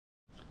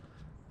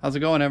How's it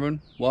going,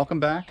 everyone? Welcome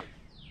back.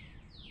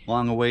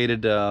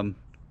 Long-awaited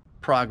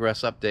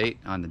progress update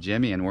on the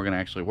Jimmy, and we're going to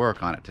actually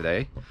work on it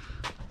today.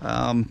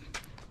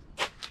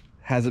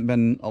 Hasn't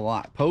been a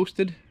lot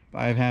posted, but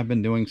I have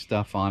been doing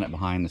stuff on it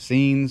behind the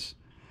scenes.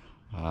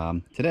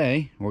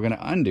 Today, we're going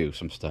to undo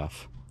some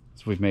stuff.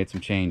 So we've made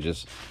some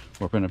changes.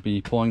 We're going to be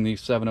pulling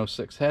these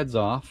 706 heads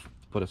off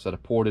to put a set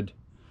of ported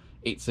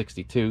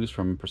 862s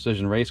from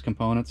Precision Race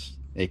Components,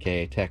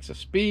 aka Texas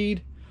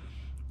Speed.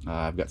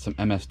 I've got some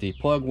MSD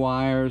plug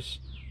wires,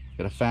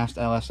 got a FAST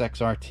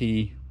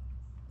LSXRT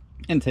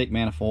intake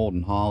manifold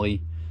and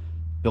Holley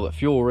billet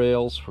fuel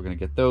rails. We're going to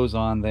get those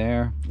on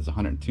there. There's a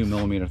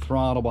 102mm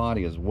throttle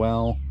body as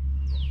well,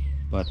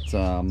 but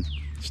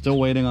still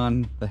waiting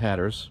on the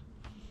headers,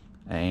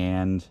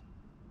 and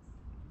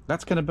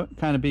that's going to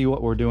kind of be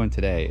what we're doing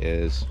today,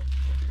 is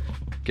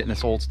getting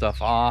this old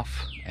stuff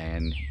off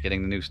and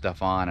getting the new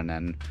stuff on. And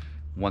then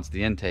once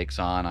the intake's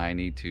on, I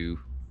need to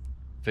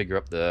figure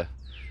up the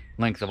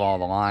length of all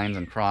the lines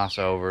and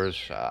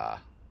crossovers,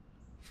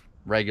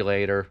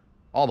 regulator,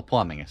 all the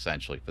plumbing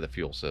essentially for the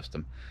fuel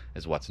system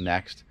is what's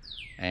next.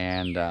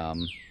 And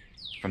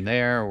from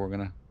there we're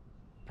gonna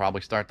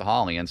probably start the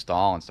Holley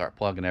install and start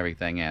plugging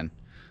everything in.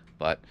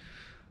 But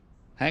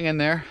hang in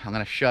there, I'm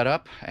gonna shut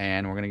up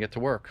and we're gonna get to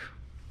work.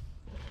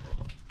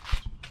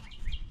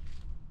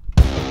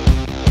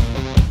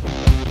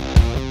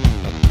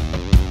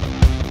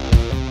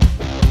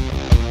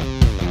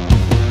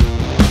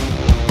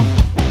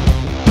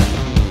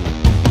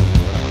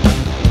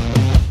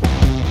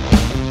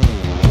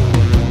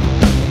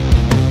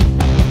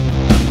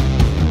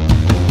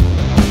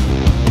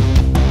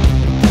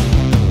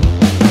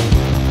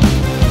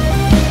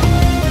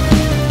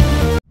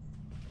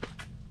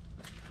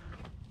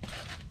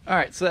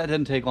 Alright, so that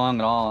didn't take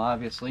long at all,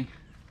 obviously.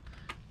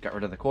 Got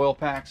rid of the coil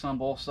packs on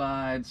both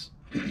sides.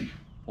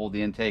 Pulled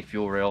the intake,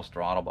 fuel rails,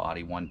 throttle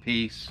body, one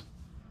piece.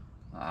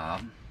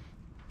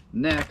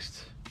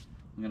 Next,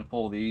 I'm going to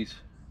pull these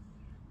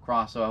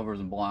crossovers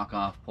and block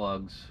off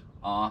plugs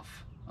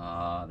off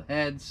the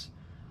heads.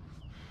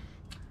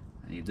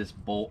 I need this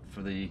bolt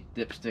for the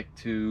dipstick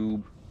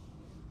tube.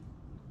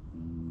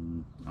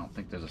 I don't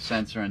think there's a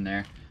sensor in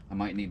there. I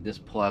might need this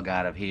plug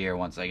out of here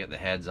once I get the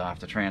heads off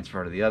to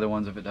transfer to the other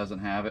ones if it doesn't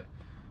have it.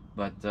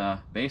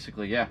 But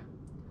basically, yeah,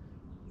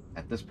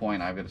 at this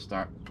point I've got to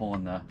start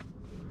pulling the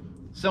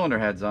cylinder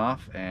heads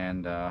off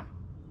and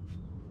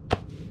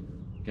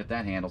get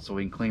that handled so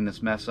we can clean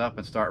this mess up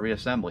and start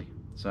reassembly.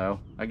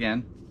 So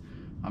again,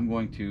 I'm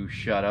going to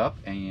shut up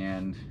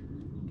and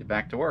get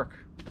back to work.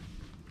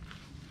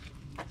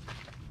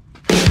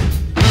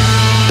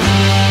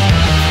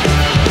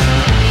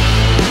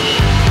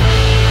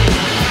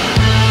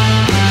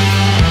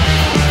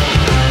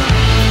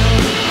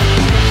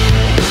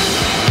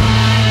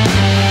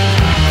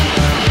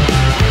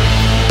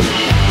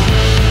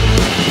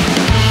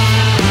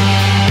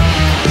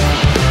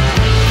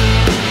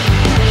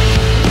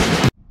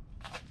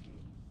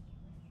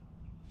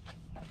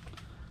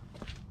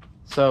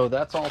 So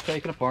that's all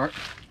taken apart.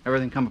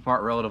 Everything come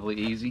apart relatively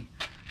easy.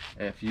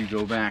 If you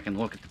go back and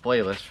look at the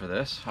playlist for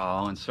this,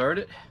 I'll insert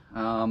it.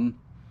 You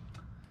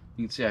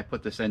can see I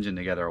put this engine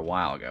together a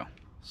while ago.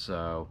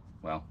 So,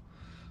 well,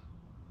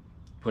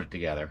 put it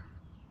together.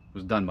 It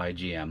was done by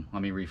GM.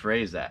 Let me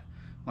rephrase that.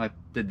 When I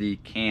did the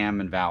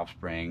cam and valve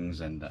springs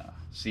and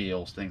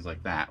seals, things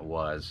like that,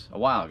 was a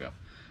while ago.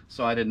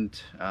 So I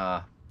didn't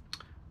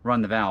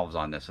run the valves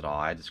on this at all.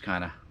 I just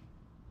kind of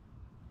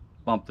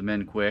bumped them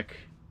in quick,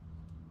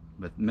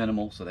 with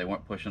minimal, so they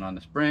weren't pushing on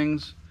the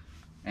springs,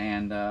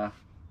 and I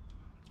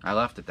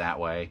left it that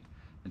way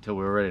until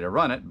we were ready to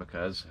run it,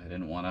 because I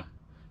didn't want to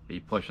be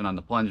pushing on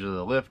the plungers of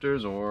the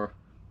lifters or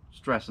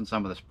stressing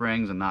some of the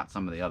springs and not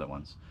some of the other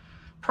ones.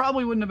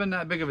 Probably wouldn't have been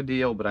that big of a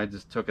deal, but I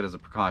just took it as a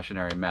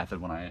precautionary method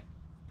when I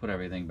put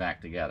everything back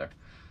together.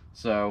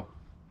 So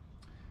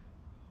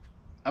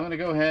I'm going to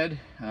go ahead,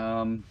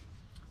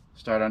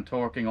 start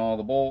untorquing all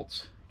the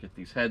bolts, get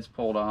these heads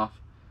pulled off,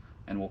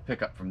 and we'll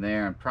pick up from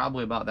there. And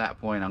probably about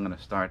that point I'm going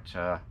to start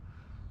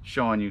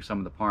showing you some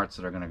of the parts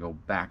that are going to go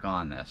back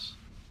on this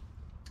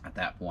at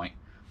that point.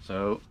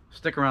 So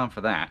stick around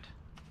for that.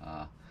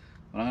 But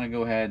I'm going to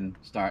go ahead and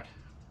start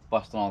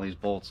busting all these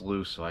bolts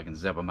loose so I can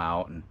zip them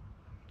out and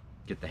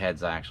get the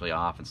heads actually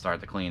off and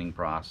start the cleaning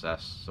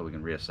process so we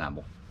can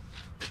reassemble.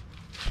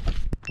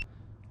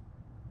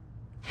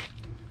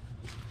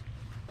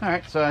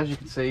 Alright, so as you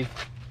can see,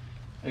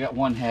 I got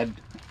one head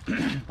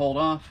pulled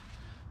off.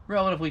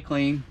 Relatively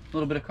clean, a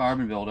little bit of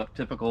carbon buildup,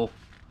 typical,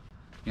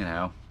 you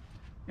know,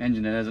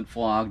 engine that isn't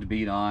flogged,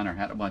 beat on, or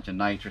had a bunch of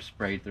nitrous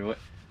sprayed through it.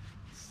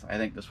 I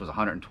think this was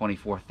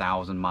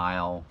 124,000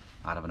 mile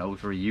out of an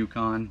 03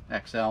 Yukon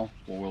XL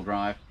 4-wheel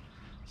drive,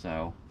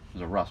 so it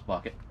was a rust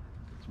bucket.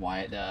 That's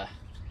why it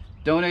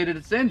donated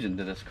its engine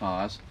to this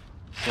cause.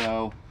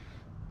 So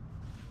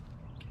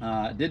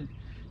it did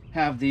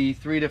have the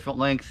 3 different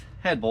length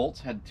head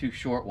bolts, had 2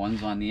 short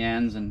ones on the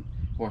ends, and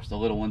of course the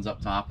little ones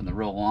up top and the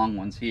real long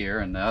ones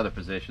here in the other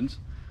positions.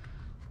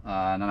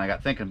 And then I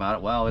got thinking about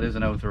it. Well, it is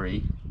an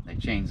 03. They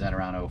changed that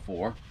around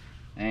 04.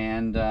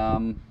 and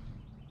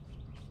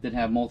did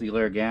have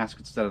multi-layer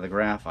gaskets instead of the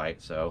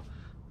graphite, so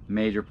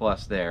major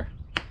plus there.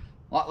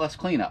 A lot less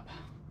cleanup.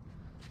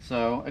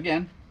 So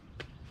again,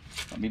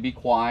 let me be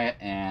quiet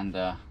and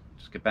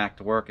just get back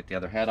to work, get the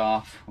other head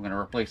off. I'm going to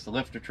replace the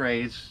lifter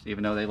trays,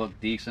 even though they look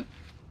decent,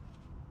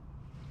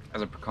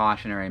 as a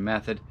precautionary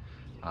method.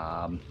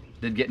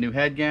 Did get new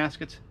head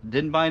gaskets,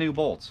 didn't buy new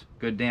bolts.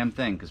 Good damn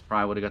thing, because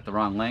probably would have got the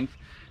wrong length.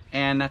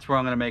 And that's where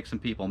I'm going to make some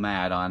people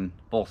mad on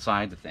both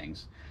sides of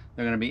things.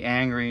 They're going to be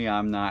angry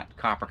I'm not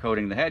copper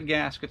coating the head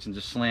gaskets and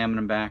just slamming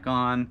them back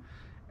on,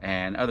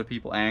 and other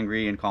people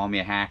angry and calling me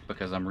a hack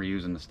because I'm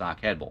reusing the stock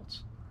head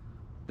bolts.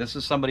 This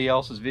is somebody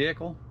else's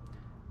vehicle.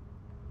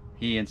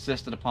 He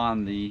insisted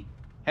upon the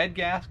head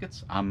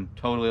gaskets. I'm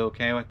totally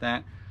okay with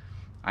that.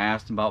 I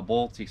asked him about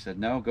bolts. He said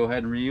no, go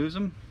ahead and reuse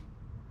them.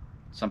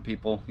 Some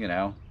people, you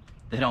know,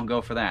 they don't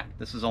go for that.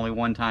 This is only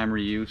one-time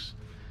reuse.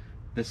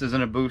 This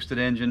isn't a boosted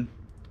engine,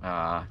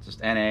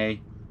 just NA.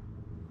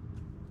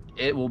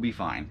 It will be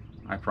fine,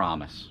 I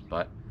promise.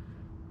 But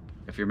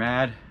if you're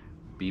mad,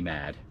 be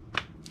mad.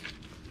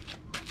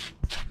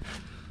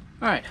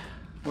 Alright,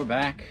 we're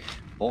back.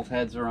 Both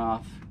heads are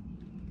off.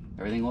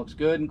 Everything looks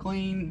good and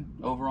clean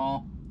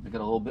overall. I got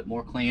a little bit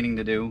more cleaning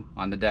to do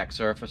on the deck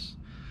surface.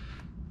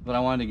 But I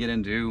wanted to get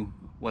into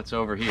what's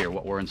over here,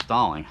 what we're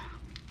installing.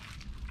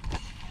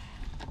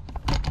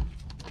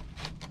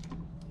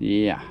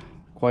 Yeah,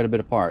 quite a bit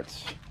of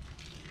parts.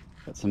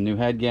 Got some new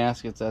head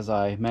gaskets, as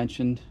I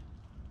mentioned.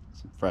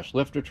 Some fresh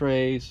lifter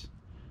trays.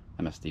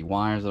 MSD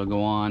wires that'll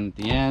go on at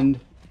the end.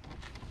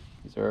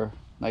 These are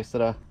nice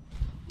little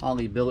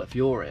Holley billet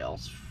fuel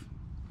rails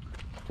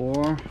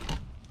for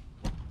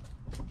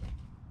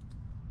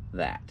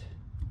that.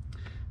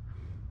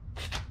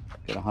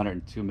 Got a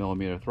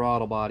 102mm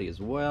throttle body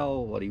as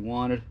well, what he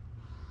wanted.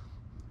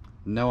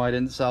 No, I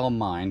didn't sell him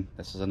mine.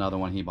 This is another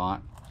one he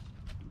bought.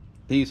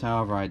 These,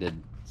 however, I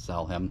did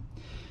sell him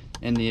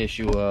in the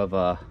issue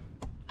of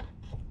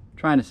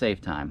trying to save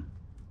time.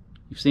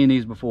 You've seen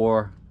these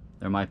before.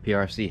 They're my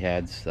PRC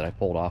heads that I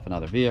pulled off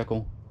another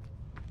vehicle.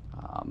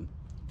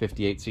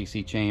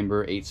 58cc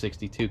chamber,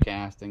 862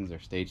 castings. They're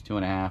stage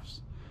 2.5s,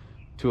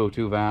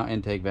 202 valve,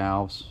 intake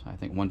valves. I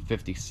think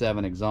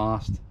 157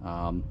 exhaust.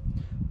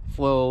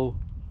 Flow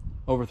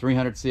over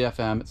 300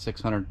 CFM at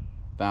 600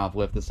 valve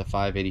lift. This is a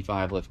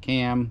 585 lift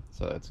cam,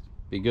 so that's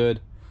be good.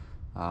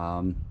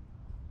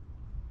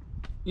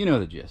 You know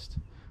the gist.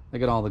 They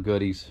got all the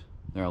goodies.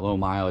 They're a low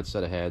mileage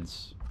set of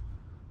heads,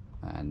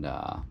 and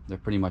they're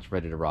pretty much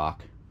ready to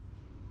rock.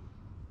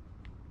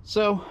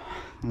 So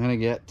I'm gonna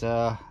get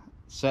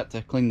set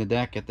to clean the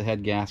deck, get the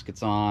head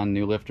gaskets on,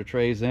 new lifter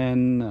trays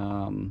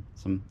in,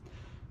 some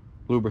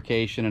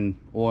lubrication and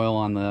oil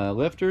on the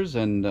lifters,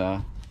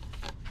 and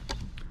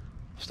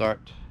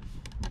start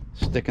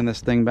sticking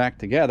this thing back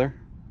together,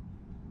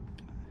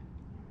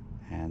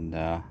 and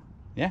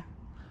yeah,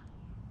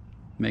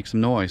 make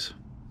some noise.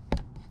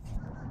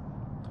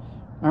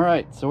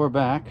 Alright, so we're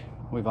back.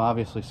 We've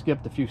obviously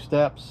skipped a few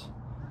steps.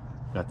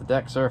 Got the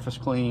deck surface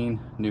clean,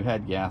 new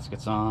head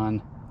gaskets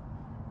on,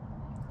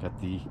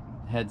 got the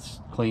heads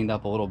cleaned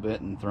up a little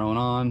bit and thrown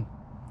on,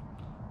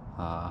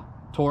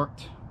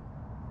 torqued,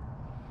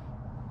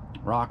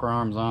 rocker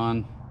arms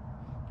on,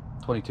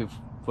 22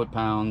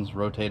 foot-pounds,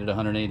 rotated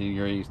 180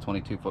 degrees,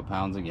 22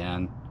 foot-pounds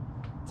again.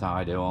 That's how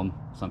I do them.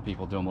 Some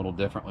people do them a little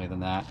differently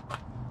than that.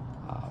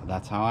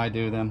 That's how I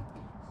do them.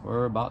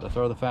 We're about to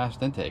throw the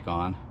fast intake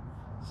on,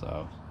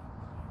 so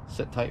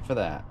sit tight for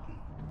that.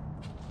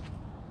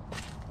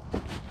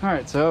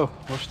 Alright, so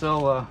we're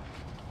still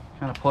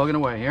kind of plugging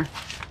away here.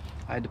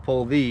 I had to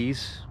pull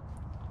these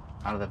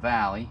out of the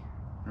valley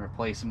and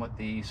replace them with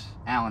these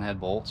Allen head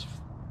bolts,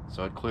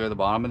 so I'd clear the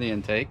bottom of the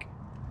intake.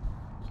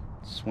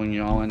 Swing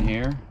you all in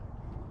here.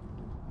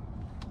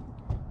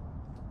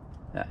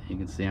 Yeah, you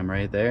can see them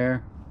right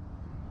there.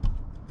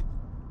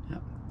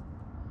 Yep.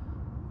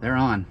 They're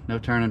on. No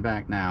turning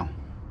back now.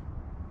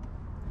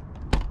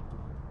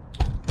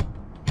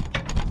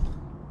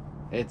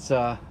 It's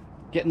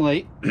getting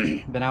late.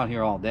 Been out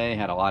here all day,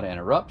 had a lot of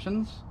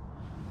interruptions,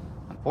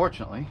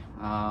 unfortunately.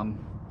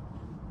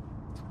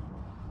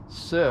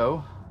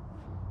 So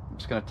I'm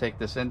just going to take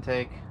this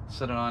intake,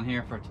 sit it on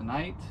here for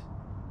tonight.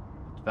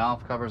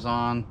 Valve covers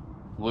on,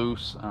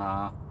 loose.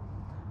 I've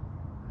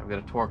got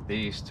to torque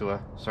these to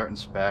a certain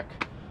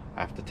spec.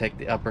 I have to take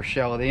the upper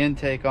shell of the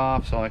intake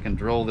off so I can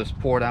drill this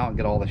port out and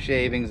get all the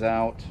shavings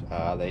out.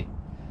 They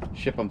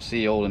ship them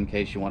sealed in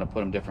case you want to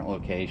put them different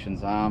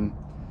locations.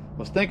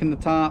 Was thinking the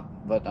top,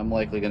 but I'm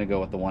likely going to go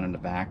with the one in the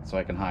back so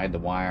I can hide the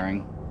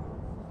wiring.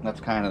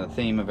 That's kind of the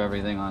theme of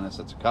everything on this.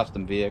 It's a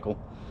custom vehicle,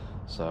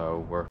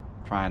 so we're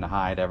trying to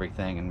hide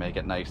everything and make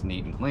it nice,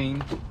 neat, and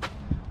clean.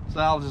 So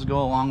I'll just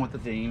go along with the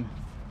theme.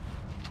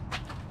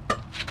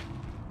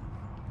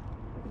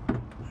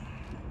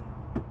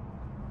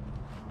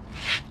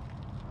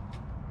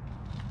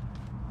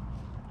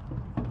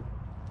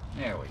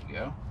 There we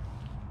go.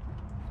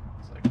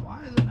 It's like,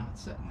 why is it not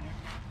sitting there?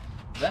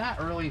 That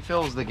really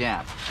fills the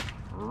gap.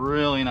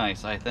 Really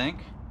nice, I think.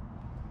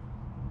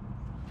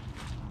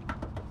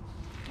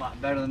 lot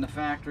better than the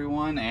factory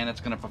one, and it's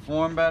going to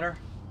perform better.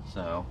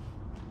 So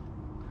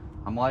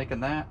I'm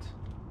liking that.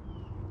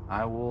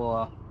 I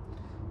will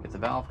get the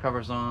valve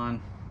covers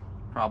on,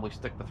 probably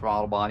stick the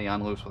throttle body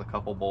on loose with a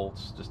couple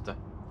bolts just to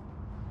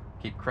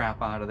keep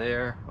crap out of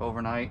there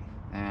overnight,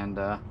 and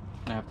I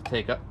have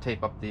to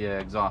tape up the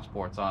exhaust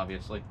ports,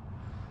 obviously.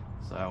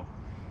 So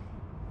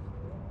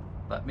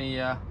let me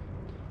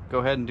go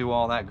ahead and do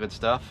all that good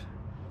stuff,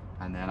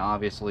 and then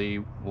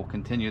obviously we'll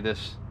continue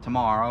this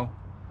tomorrow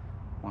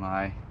when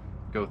I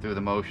go through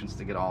the motions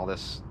to get all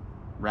this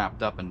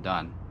wrapped up and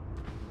done.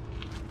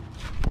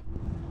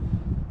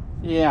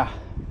 Yeah,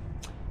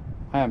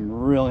 I am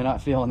really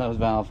not feeling those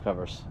valve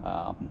covers.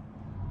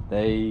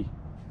 They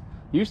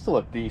used to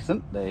look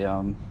decent. They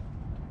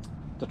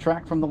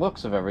detract from the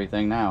looks of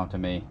everything now to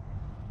me.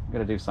 I'm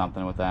gonna do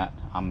something with that.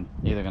 I'm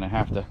either gonna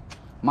have to, in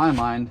my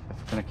mind, if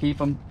I'm gonna keep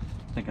them,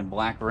 thinking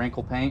black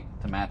wrinkle paint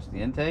to match the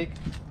intake.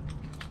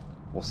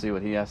 We'll see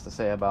what he has to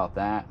say about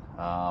that,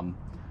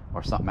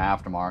 or something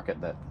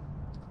aftermarket that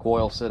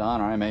coils sit on,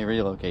 or I may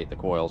relocate the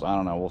coils. I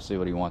don't know. We'll see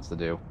what he wants to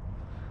do.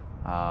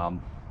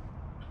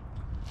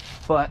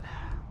 But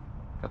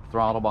got the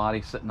throttle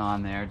body sitting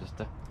on there just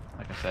to,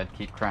 like I said,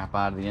 keep crap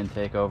out of the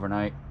intake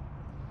overnight.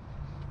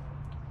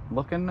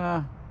 Looking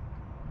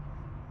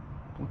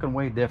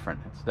way different.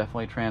 It's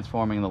definitely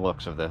transforming the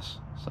looks of this.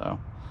 So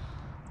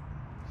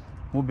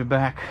we'll be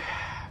back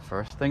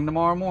first thing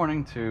tomorrow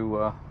morning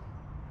to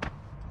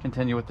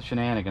continue with the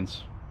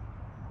shenanigans.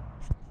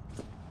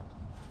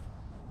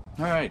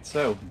 Alright,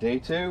 so day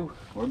 2,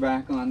 we're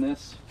back on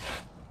this.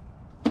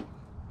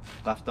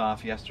 Left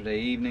off yesterday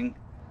evening.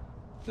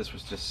 This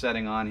was just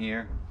setting on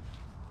here.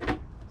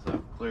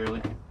 So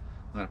clearly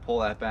I'm going to pull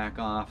that back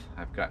off.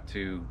 I've got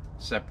to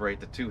separate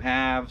the 2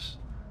 halves,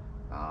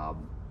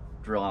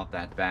 drill out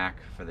that back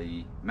for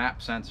the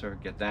map sensor,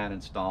 get that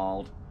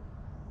installed,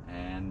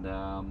 and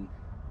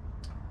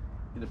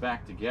get it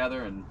back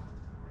together and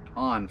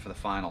on for the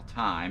final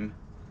time.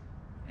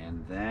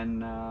 And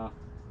then I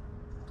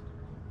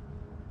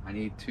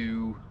need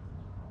to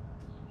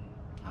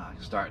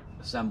start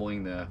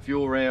assembling the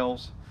fuel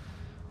rails,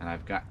 and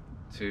I've got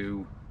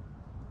to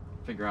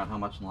figure out how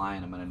much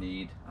line I'm going to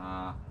need.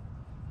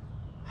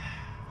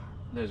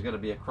 There's going to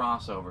be a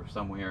crossover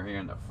somewhere here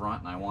in the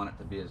front, and I want it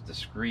to be as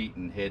discreet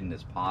and hidden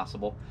as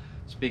possible.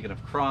 Speaking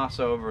of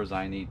crossovers,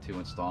 I need to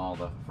install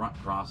the front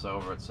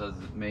crossover. It says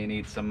it may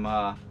need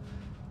some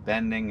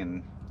bending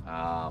and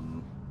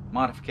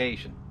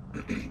modification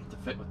to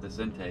fit with this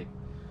intake.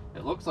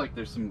 It looks like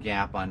there's some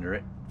gap under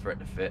it for it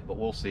to fit, but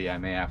we'll see. I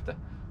may have to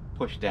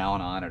push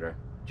down on it or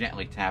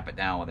gently tap it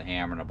down with a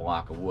hammer and a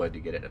block of wood to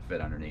get it to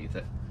fit underneath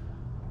it.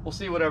 We'll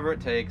see whatever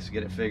it takes,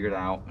 get it figured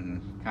out,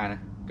 and kind of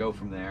go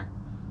from there.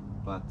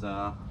 But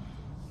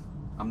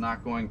I'm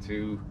not going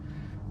to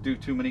do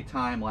too many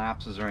time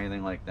lapses or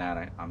anything like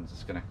that. I'm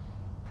just gonna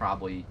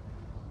probably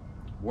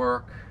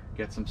work,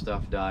 get some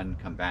stuff done,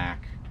 come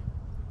back,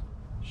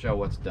 show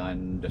what's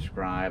done,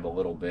 describe a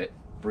little bit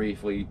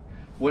briefly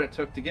what it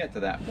took to get to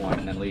that point,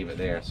 and then leave it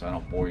there so I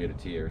don't bore you to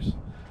tears.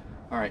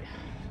 Alright,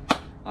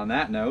 on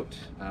that note,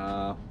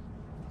 I'm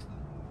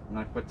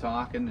gonna quit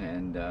talking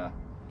and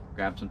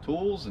grab some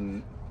tools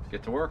and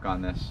get to work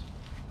on this.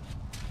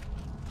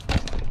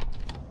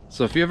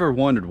 So if you ever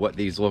wondered what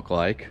these look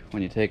like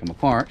when you take them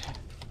apart,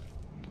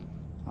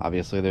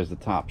 obviously there's the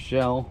top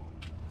shell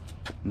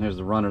and there's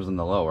the runners in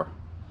the lower.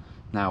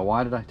 Now,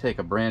 why did I take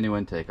a brand new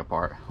intake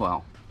apart?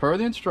 Well, per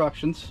the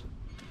instructions,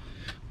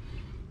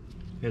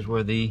 here's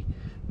where the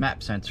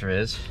map sensor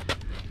is,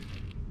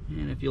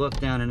 and if you look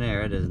down in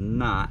there, it is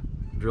not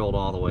drilled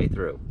all the way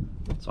through,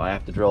 so I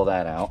have to drill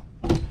that out.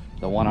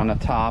 The one on the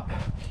top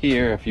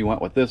here, if you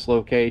went with this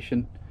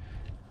location,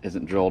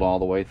 isn't drilled all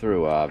the way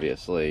through,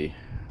 obviously.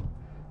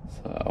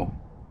 So,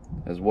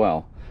 as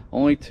well,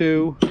 only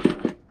 2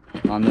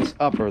 on this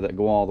upper that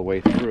go all the way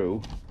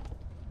through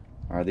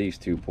are these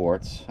 2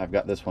 ports. I've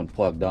got this one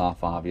plugged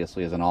off,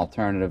 obviously, as an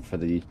alternative for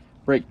the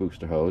brake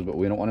booster hose, but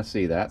we don't want to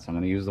see that, so I'm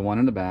going to use the one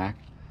in the back.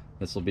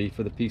 This will be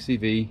for the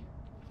PCV.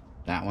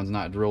 That one's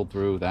not drilled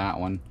through. That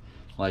one,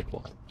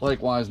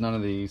 likewise, none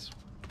of these,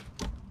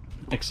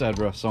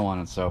 etc., so on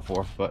and so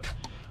forth. But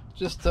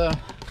just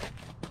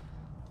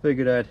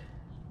figured I'd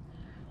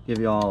give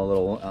you all a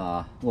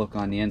little look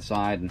on the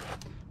inside, and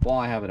while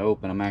I have it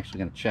open, I'm actually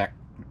going to check,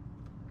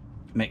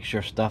 make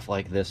sure stuff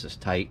like this is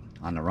tight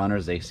on the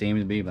runners. They seem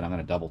to be, but I'm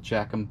going to double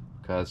check them,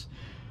 because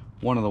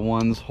one of the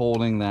ones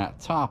holding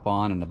that top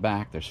on in the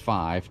back, there's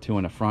 5, 2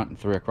 in the front and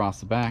 3 across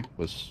the back,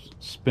 was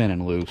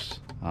spinning loose.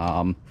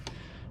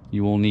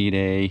 You will need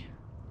a,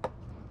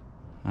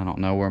 I don't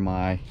know where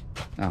my,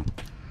 oh,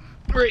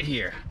 right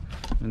here.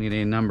 You need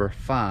a number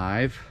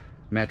 5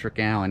 metric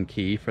Allen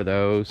key for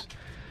those,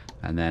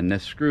 and then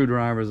this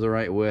screwdriver is the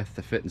right width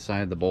to fit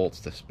inside the bolts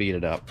to speed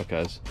it up,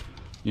 because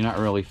you're not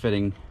really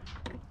fitting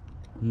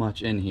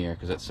much in here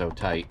because it's so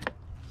tight.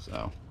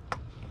 So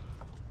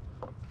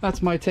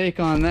that's my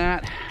take on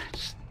that.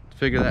 Just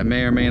figure that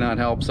may or may not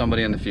help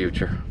somebody in the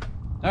future.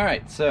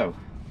 Alright, so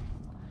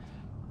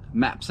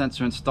map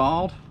sensor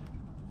installed.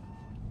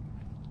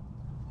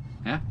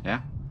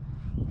 Yeah,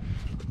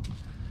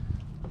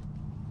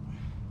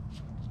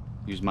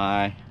 Use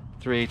my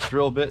 3/8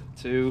 drill bit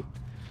to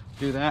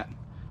do that.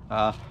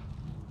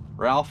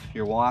 Ralph,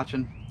 you're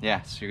watching.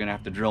 Yes, you're gonna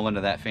have to drill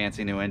into that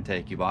fancy new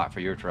intake you bought for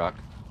your truck.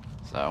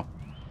 So,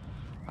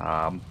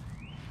 I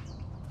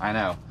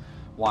know,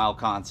 wild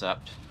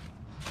concept.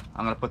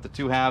 I'm gonna put the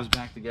two halves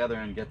back together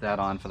and get that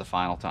on for the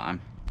final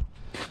time.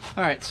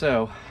 All right,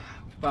 so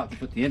about to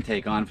put the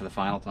intake on for the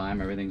final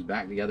time. Everything's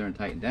back together and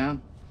tightened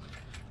down.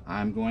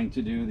 I'm going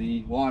to do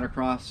the water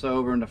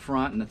crossover in the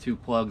front and the two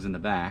plugs in the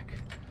back.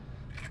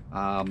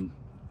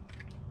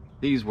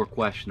 These were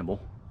questionable,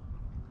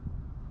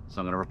 so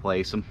I'm going to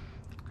replace them.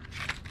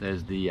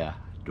 There's the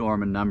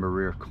Dorman number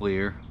real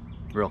clear.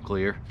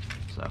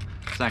 So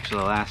it's actually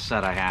the last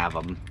set I have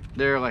of them.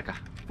 They're like a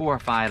 $4 or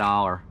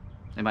 $5.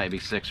 They might be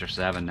 $6 or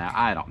 $7 now.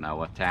 I don't know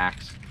what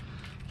tax,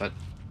 but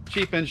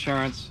cheap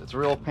insurance. It's a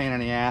real pain in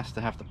the ass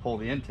to have to pull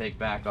the intake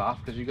back off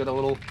because you got a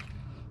little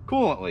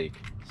coolant leak.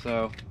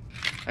 So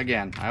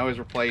again, I always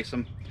replace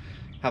them.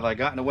 Have I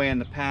gotten away in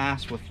the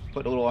past with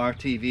putting a little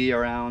RTV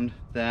around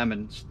them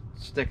and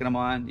sticking them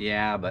on?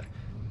 Yeah, but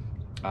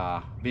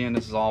being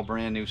this is all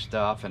brand new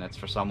stuff and it's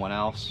for someone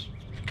else,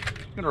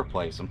 I'm gonna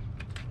replace them.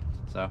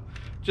 So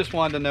just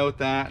wanted to note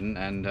that,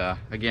 and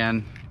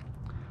again,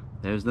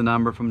 there's the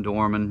number from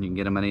Dorman. You can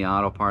get them in any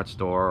auto parts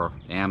store or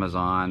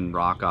Amazon,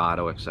 Rock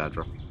Auto,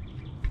 etc.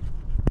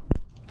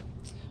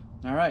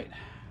 All right,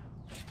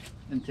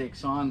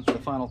 intake's on for the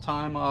final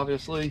time,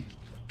 obviously.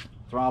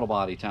 Throttle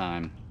body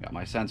time. Got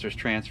my sensors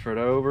transferred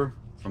over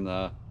from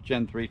the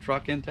Gen 3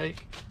 truck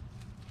intake.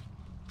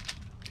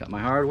 Got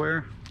my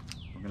hardware.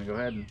 We're gonna go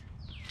ahead and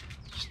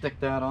stick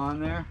that on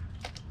there,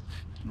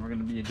 and we're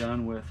gonna be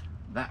done with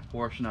that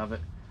portion of it.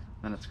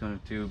 Then it's going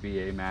to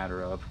be a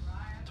matter of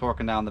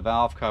torquing down the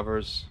valve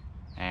covers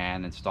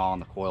and installing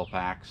the coil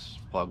packs,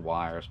 plug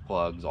wires,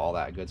 plugs, all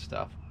that good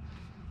stuff.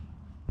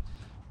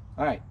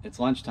 All right, it's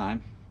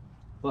lunchtime,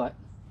 but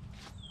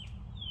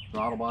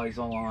throttle body's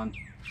all on.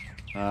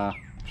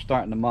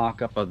 Starting to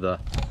mock up of the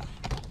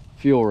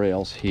fuel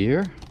rails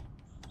here.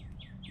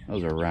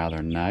 Those are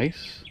rather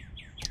nice.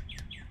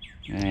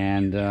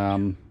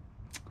 And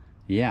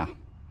yeah,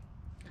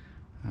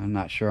 I'm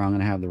not sure I'm going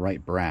to have the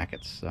right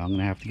brackets, so I'm going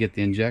to have to get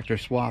the injector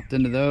swapped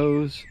into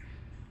those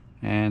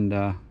and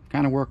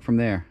kind of work from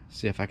there.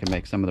 See if I can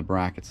make some of the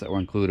brackets that were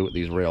included with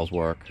these rails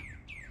work.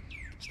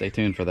 Stay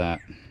tuned for that.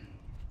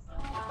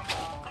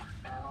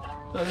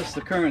 So this is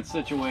the current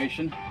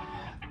situation.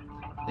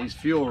 These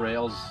fuel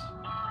rails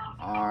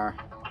are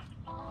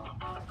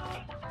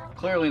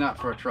clearly not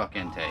for a truck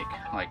intake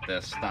like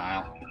this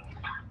style.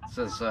 It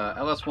says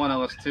LS1,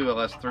 LS2,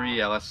 LS3,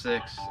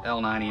 LS6,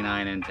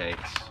 L99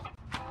 intakes.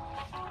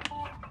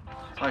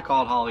 So I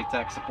called Holly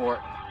Tech Support.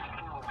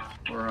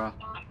 We're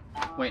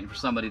waiting for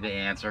somebody to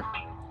answer.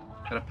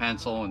 Got a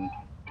pencil and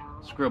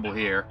scribble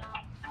here.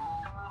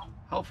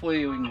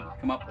 Hopefully we can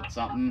come up with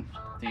something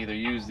to either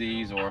use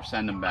these or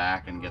send them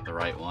back and get the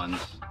right ones.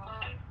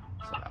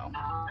 So,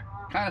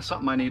 kind of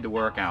something I need to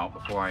work out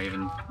before I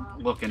even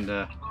look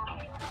into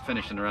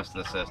finishing the rest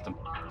of the system.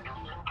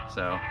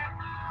 So,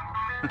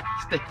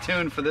 stay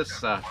tuned for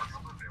this.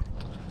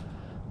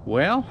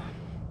 Well,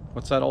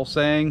 what's that old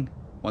saying?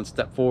 One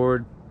step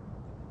forward,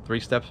 3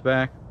 steps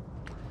back.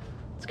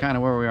 It's kind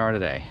of where we are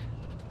today.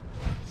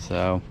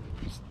 So,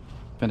 just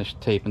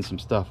finished taping some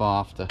stuff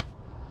off to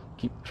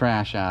keep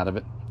trash out of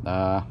it.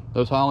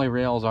 Those Holly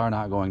rails are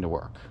not going to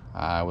work.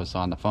 I was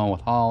on the phone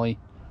with Holly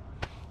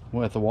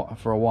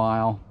for a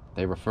while.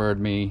 They referred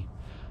me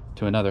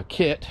to another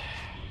kit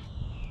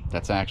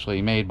that's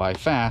actually made by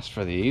FAST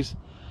for these.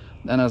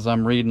 Then as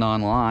I'm reading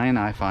online,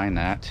 I find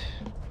that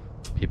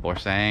people are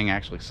saying,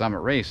 actually Summit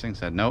Racing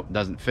said, nope,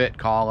 doesn't fit,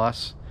 call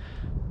us.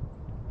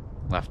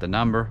 Left a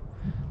number.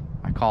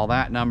 I call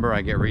that number,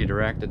 I get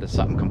redirected to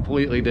something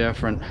completely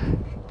different.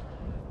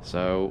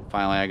 So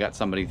finally I got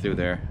somebody through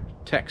their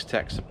tech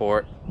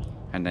support,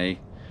 and they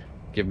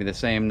give me the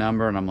same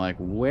number, and I'm like,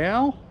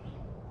 well,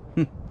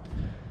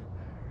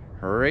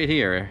 right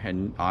here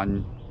and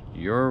on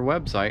your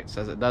website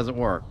says it doesn't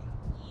work.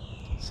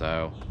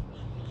 So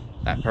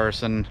that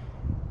person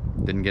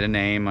didn't get a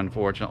name,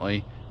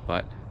 unfortunately,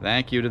 but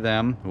thank you to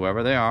them,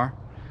 whoever they are.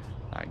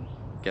 I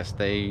guess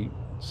they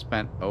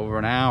spent over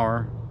an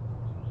hour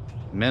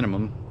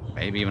minimum,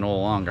 maybe even a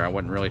little longer. I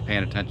wasn't really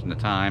paying attention to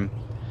time,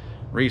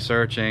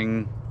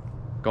 researching,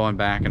 going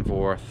back and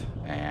forth,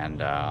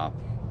 and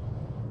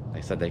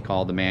they said they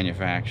called the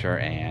manufacturer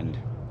and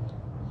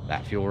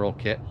that fuel roll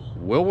kit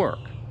will work.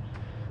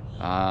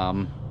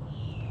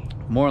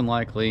 More than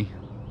likely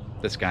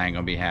this guy ain't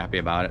gonna be happy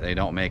about it. They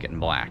don't make it in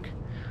black.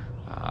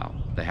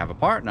 They have a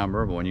part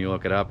number, but when you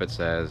look it up, it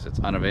says it's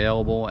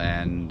unavailable,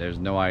 and there's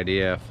no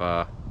idea if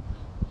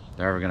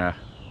they're ever gonna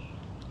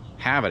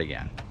have it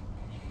again.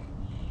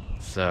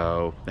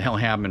 So they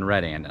only have them in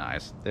red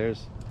anodized.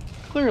 There's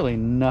clearly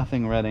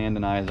nothing red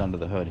anodized under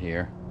the hood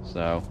here,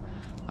 so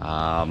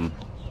I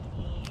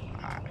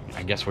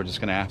guess we're just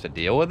gonna have to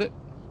deal with it.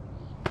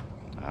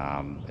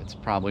 It's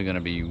probably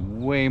gonna be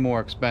way more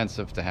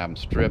expensive to have them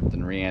stripped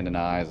and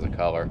re-anodized the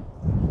color.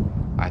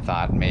 I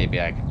thought maybe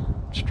I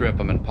could strip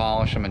them and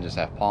polish them and just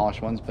have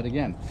polished ones. But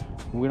again,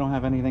 we don't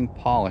have anything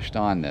polished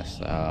on this.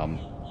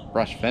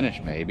 Brush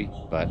finish maybe,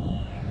 but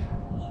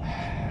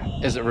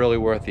is it really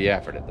worth the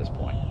effort at this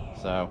point?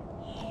 So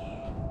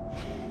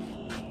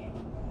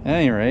at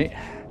any rate,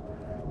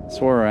 that's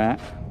where we're at.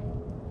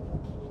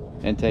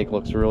 Intake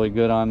looks really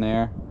good on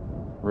there.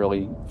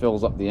 Really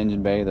fills up the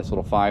engine bay. This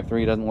little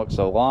 5.3 doesn't look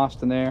so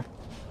lost in there.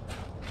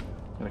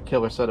 Got a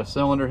killer set of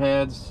cylinder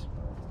heads.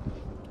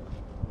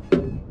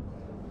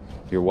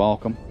 You're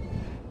welcome.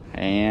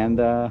 And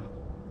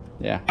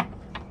yeah,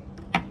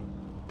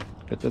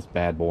 get this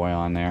bad boy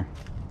on there.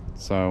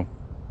 So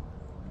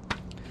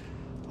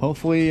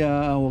hopefully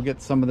we'll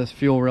get some of this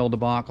fuel rail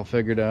debacle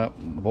figured out.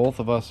 Both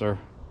of us are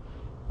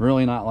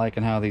really not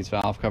liking how these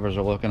valve covers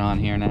are looking on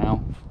here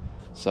now.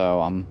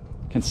 So I'm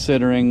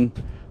considering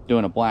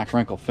doing a black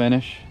wrinkle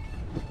finish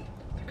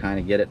to kind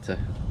of get it to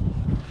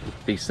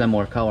be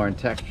similar color and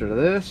texture to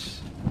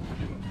this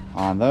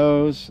on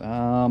those.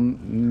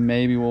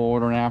 Maybe we'll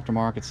order an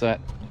aftermarket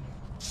set.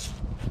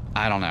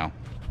 I don't know,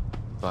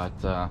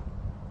 but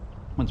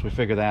once we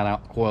figure that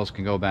out, coils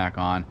can go back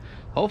on.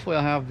 Hopefully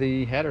I'll have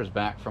the headers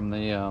back from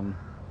the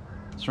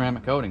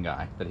ceramic coating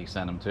guy that he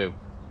sent them to.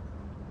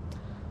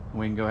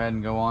 We can go ahead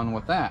and go on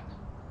with that.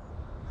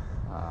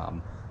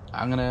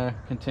 I'm gonna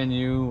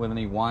continue with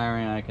any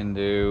wiring I can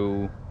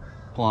do,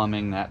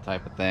 plumbing, that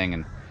type of thing,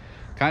 and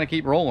kind of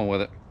keep rolling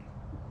with it.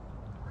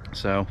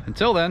 So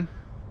until then,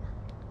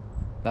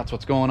 that's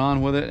what's going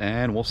on with it,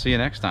 and we'll see you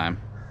next time.